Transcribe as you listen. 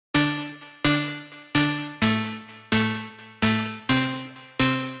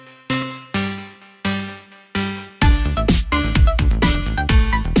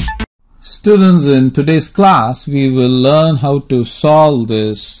Students, in today's class, we will learn how to solve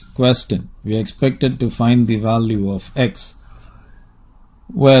this question. We are expected to find the value of x.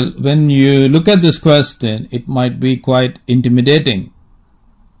 Well, when you look at this question, it might be quite intimidating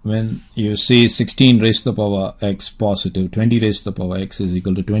when you see 16 raised to the power x positive, 20 raised to the power x is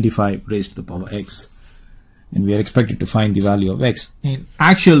equal to 25 raised to the power x. And we are expected to find the value of x. In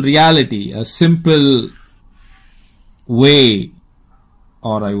actual reality, a simple way,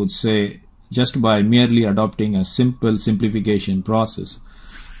 or I would say just by merely adopting a simple simplification process,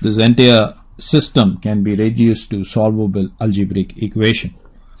 this entire system can be reduced to solvable algebraic equation.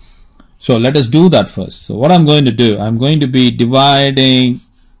 So let us do that first. So what I'm going to do, I'm going to be dividing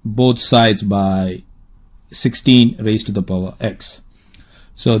both sides by 16 raised to the power x.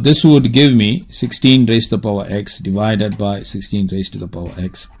 So this would give me 16 raised to the power x divided by 16 raised to the power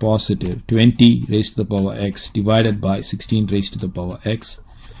x positive 20 raised to the power x divided by 16 raised to the power x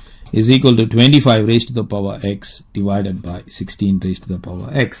is equal to 25 raised to the power x divided by 16 raised to the power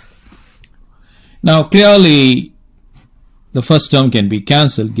x. Now clearly the first term can be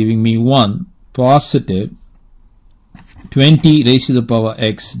cancelled, giving me 1 positive 20 raised to the power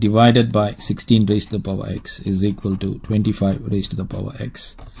x divided by 16 raised to the power x is equal to 25 raised to the power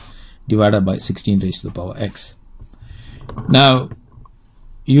x divided by 16 raised to the power x. Now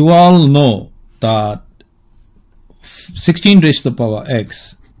you all know that 16 raised to the power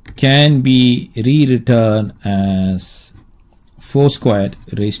x can be rewritten as 4 squared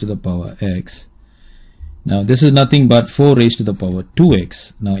raised to the power x. Now this is nothing but 4 raised to the power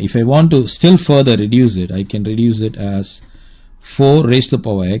 2x. Now if I want to still further reduce it, I can reduce it as 4 raised to the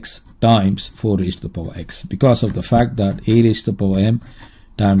power x times 4 raised to the power x, because of the fact that a raised to the power m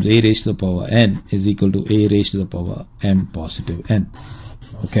times a raised to the power n is equal to a raised to the power m positive n.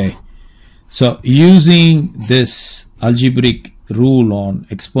 Okay, so using this algebraic rule on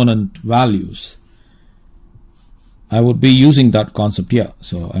exponent values, I would be using that concept here.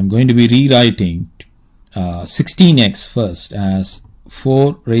 So I'm going to be rewriting 16x first as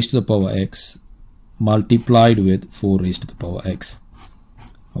 4 raised to the power x multiplied with 4 raised to the power x.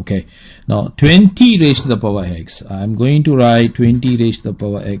 Okay, now 20 raised to the power x, I'm going to write 20 raised to the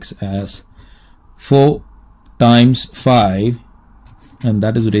power x as 4 times 5, and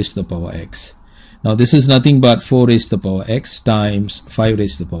that is raised to the power x. Now this is nothing but 4 raised to the power x times 5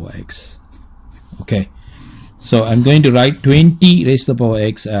 raised to the power x. Okay, so I'm going to write 20 raised to the power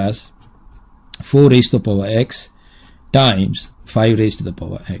x as 4 raised to the power x times 5 raised to the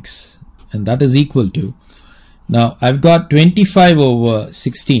power x, and that is equal to, now I've got 25 over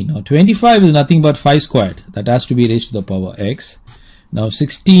 16. Now 25 is nothing but 5 squared, that has to be raised to the power x. Now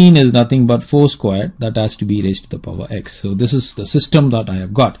 16 is nothing but 4 squared, that has to be raised to the power x. So this is the system that I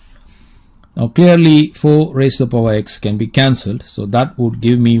have got. Now clearly 4 raised to the power x can be cancelled, so that would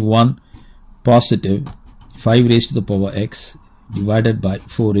give me 1 positive 5 raised to the power x divided by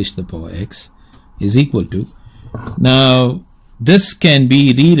 4 raised to the power x is equal to, now this can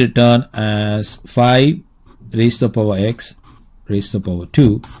be rewritten as 5 raised to the power x raised to the power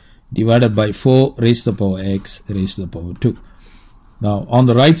 2 divided by 4 raised to the power x raised to the power 2. Now on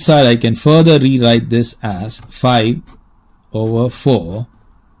the right side I can further rewrite this as 5 over 4.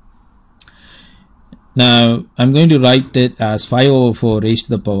 Now I'm going to write it as 5 over 4 raised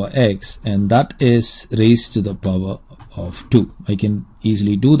to the power x, and that is raised to the power of 2. I can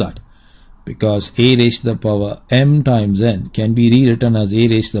easily do that, because a raised to the power m times n can be rewritten as a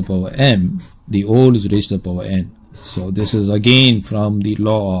raised to the power m, the whole is raised to the power n. So this is again from the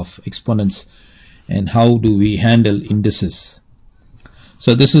law of exponents and how do we handle indices.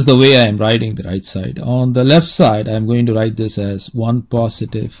 So this is the way I am writing the right side. On the left side I am going to write this as 1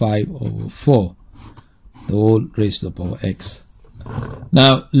 positive 5 over 4, the whole raised to the power x.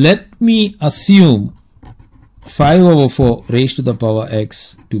 Now let me assume 5 over 4 raised to the power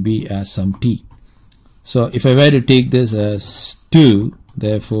x to be as some t. So if I were to take this as 2,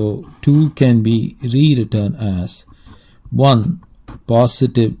 therefore 2 can be rewritten as 1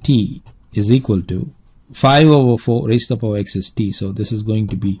 positive t is equal to 5 over 4 raised to the power x is t, so this is going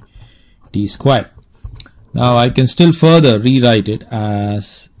to be t squared. Now I can still further rewrite it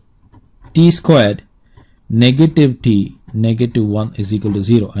as t squared negative t negative 1 is equal to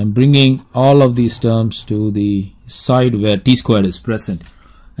 0. I'm bringing all of these terms to the side where t squared is present,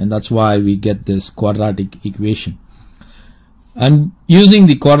 and that's why we get this quadratic equation. I'm using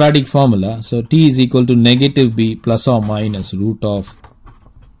the quadratic formula, so t is equal to negative b plus or minus root of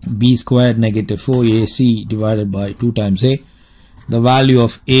b squared negative 4ac divided by 2 times a. The value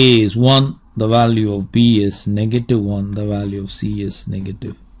of a is 1, the value of b is negative 1, the value of c is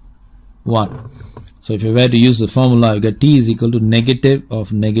negative 1. So if you were to use the formula, you get t is equal to negative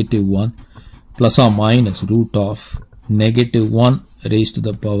of negative 1 plus or minus root of negative 1 raised to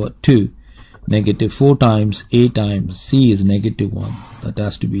the power 2. Negative 4 times a times c is negative 1. That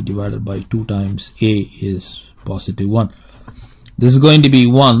has to be divided by 2 times a is positive 1. This is going to be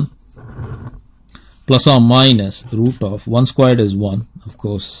 1 plus or minus root of 1 squared is 1. Of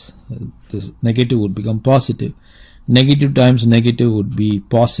course, this negative would become positive. Negative times negative would be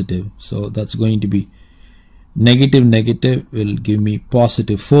positive. So that's going to be negative negative will give me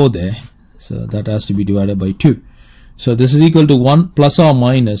positive 4 there. So that has to be divided by 2. So this is equal to 1 plus or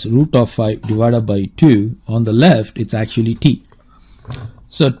minus root of 5 divided by 2. On the left, it's actually t.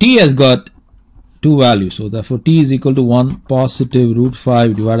 So t has got two values. So therefore t is equal to 1 positive root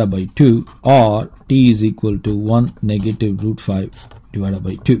 5 divided by 2, or t is equal to 1 negative root 5 divided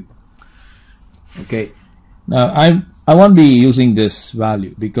by 2. Okay. Now I won't be using this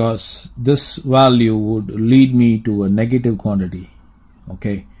value because this value would lead me to a negative quantity.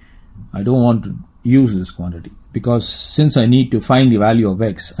 Okay. I don't want to use this quantity because since I need to find the value of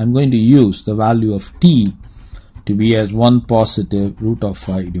x, I'm going to use the value of t to be as 1 positive root of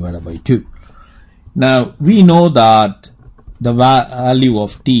 5 divided by 2. Now we know that the value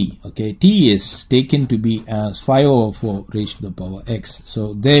of t, okay, t is taken to be as 5 over 4 raised to the power x.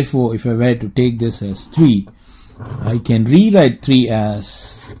 So therefore, if I were to take this as 3, I can rewrite 3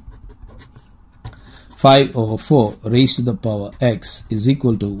 as 5 over 4 raised to the power x is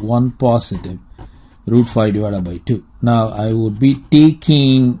equal to 1 positive root 5 divided by 2. Now I would be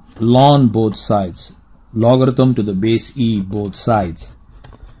taking ln both sides, logarithm to the base e both sides.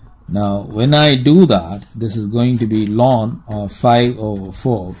 Now when I do that, this is going to be ln of 5 over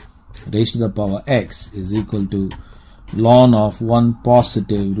 4 raised to the power x is equal to ln of 1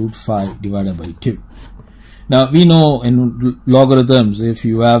 positive root 5 divided by 2. Now we know in logarithms, if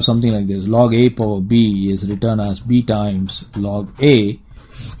you have something like this, log a power b is written as b times log a,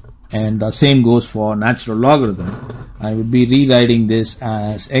 and the same goes for natural logarithm. I would be rewriting this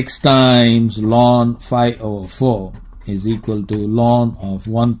as x times ln 5 over 4 is equal to ln of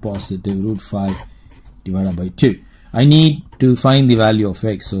 1 positive root 5 divided by 2. I need to find the value of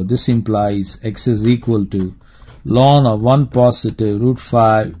x, so this implies x is equal to ln of 1 positive root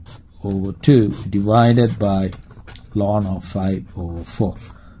 5 over 2 divided by ln of 5 over 4.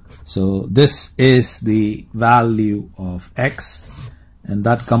 So this is the value of x, and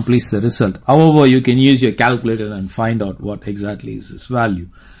that completes the result. However, you can use your calculator and find out what exactly is this value,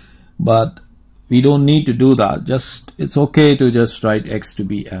 but we don't need to do that. It's okay to just write x to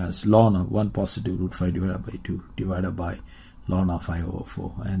be as ln of 1 positive root 5 divided by 2 divided by ln of 5 over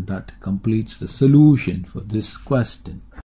 4, and that completes the solution for this question.